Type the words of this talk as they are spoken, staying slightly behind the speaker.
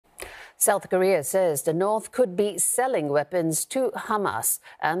South Korea says the North could be selling weapons to Hamas,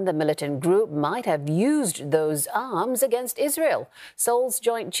 and the militant group might have used those arms against Israel. Seoul's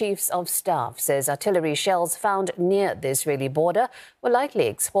Joint Chiefs of Staff says artillery shells found near the Israeli border were likely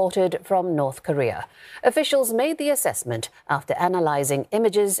exported from North Korea. Officials made the assessment after analysing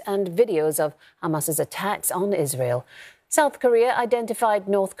images and videos of Hamas's attacks on Israel. South Korea identified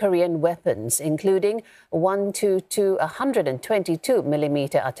North Korean weapons, including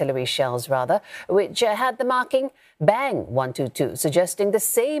 122-122mm artillery shells, which had the marking Bang 122, suggesting the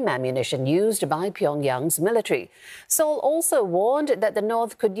same ammunition used by Pyongyang's military. Seoul also warned that the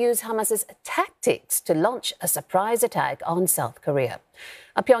North could use Hamas's tactics to launch a surprise attack on South Korea.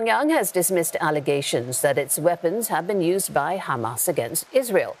 Pyongyang has dismissed allegations that its weapons have been used by Hamas against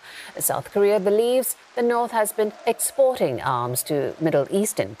Israel. South Korea believes the North has been exporting arms to Middle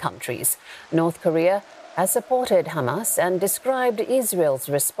Eastern countries. North Korea has supported Hamas and described Israel's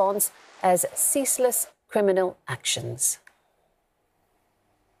response as ceaseless criminal actions.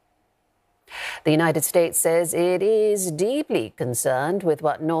 The United States says it is deeply concerned with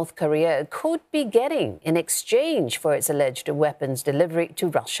what North Korea could be getting in exchange for its alleged weapons delivery to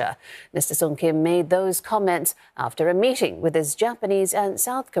Russia. Mr. Sung Kim made those comments after a meeting with his Japanese and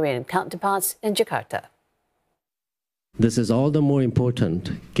South Korean counterparts in Jakarta. This is all the more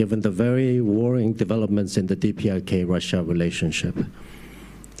important given the very worrying developments in the DPRK-Russia relationship.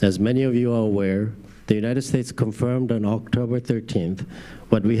 As many of you are aware, the United States confirmed on October 13th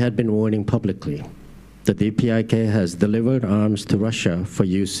what we had been warning publicly. The DPRK has delivered arms to Russia for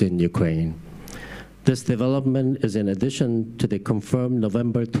use in Ukraine. This development is in addition to the confirmed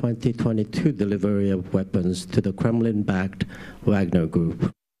November 2022 delivery of weapons to the Kremlin-backed Wagner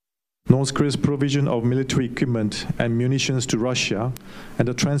Group. North Korea's provision of military equipment and munitions to Russia and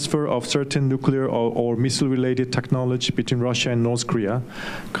the transfer of certain nuclear or missile-related technology between Russia and North Korea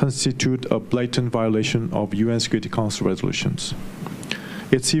constitute a blatant violation of UN Security Council resolutions.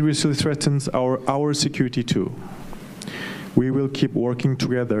 It seriously threatens our security too. We will keep working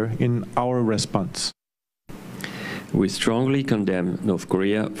together in our response. We strongly condemn North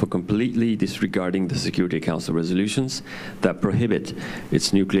Korea for completely disregarding the Security Council resolutions that prohibit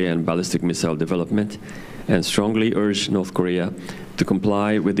its nuclear and ballistic missile development, and strongly urge North Korea to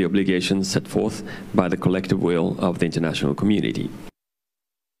comply with the obligations set forth by the collective will of the international community.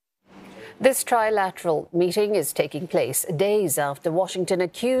 This trilateral meeting is taking place days after Washington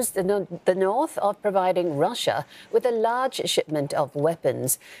accused the North of providing Russia with a large shipment of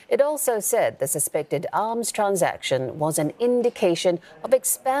weapons. It also said the suspected arms transaction was an indication of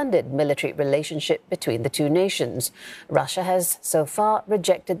expanded military relationship between the two nations. Russia has so far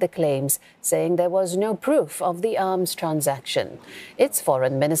rejected the claims, saying there was no proof of the arms transaction. Its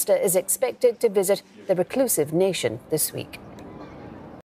foreign minister is expected to visit the reclusive nation this week.